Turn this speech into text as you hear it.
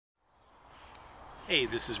Hey,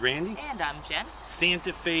 this is Randy. And I'm Jen.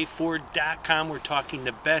 SantaFeFord.com. We're talking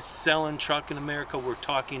the best-selling truck in America. We're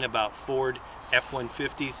talking about Ford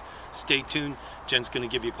F-150s. Stay tuned. Jen's going to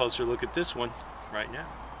give you a closer look at this one right now.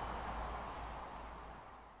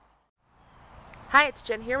 Hi, it's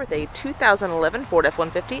Jen here with a 2011 Ford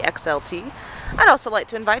F-150 XLT. I'd also like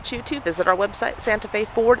to invite you to visit our website,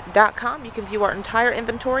 SantaFeFord.com. You can view our entire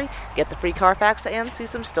inventory, get the free Carfax, and see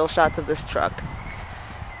some still shots of this truck.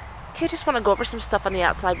 Okay, just want to go over some stuff on the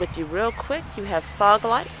outside with you real quick. You have fog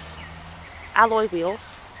lights, alloy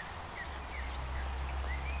wheels,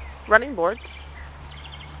 running boards,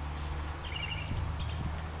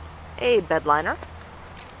 a bed liner,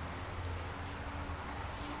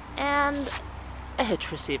 and a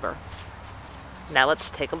hitch receiver. Now let's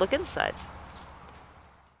take a look inside.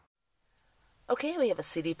 Okay, we have a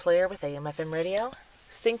CD player with AM/FM radio,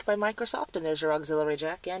 sync by Microsoft, and there's your auxiliary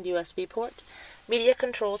jack and USB port, media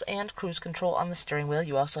controls and cruise control on the steering wheel.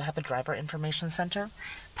 You also have a driver information center,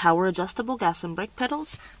 power adjustable gas and brake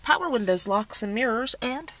pedals, power windows, locks and mirrors,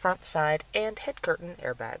 and front side and head curtain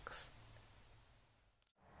airbags.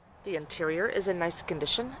 The interior is in nice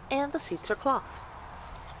condition and the seats are cloth.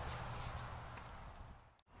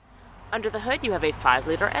 Under the hood, you have a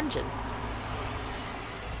 5-liter engine.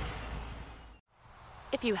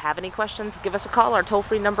 If you have any questions, give us a call. Our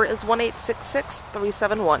toll-free number is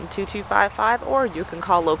 1-866-371-2255, or you can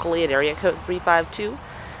call locally at area code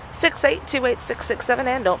 352-682-8667,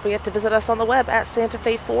 and don't forget to visit us on the web at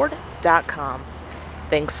SantaFeFord.com.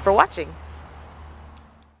 Thanks for watching.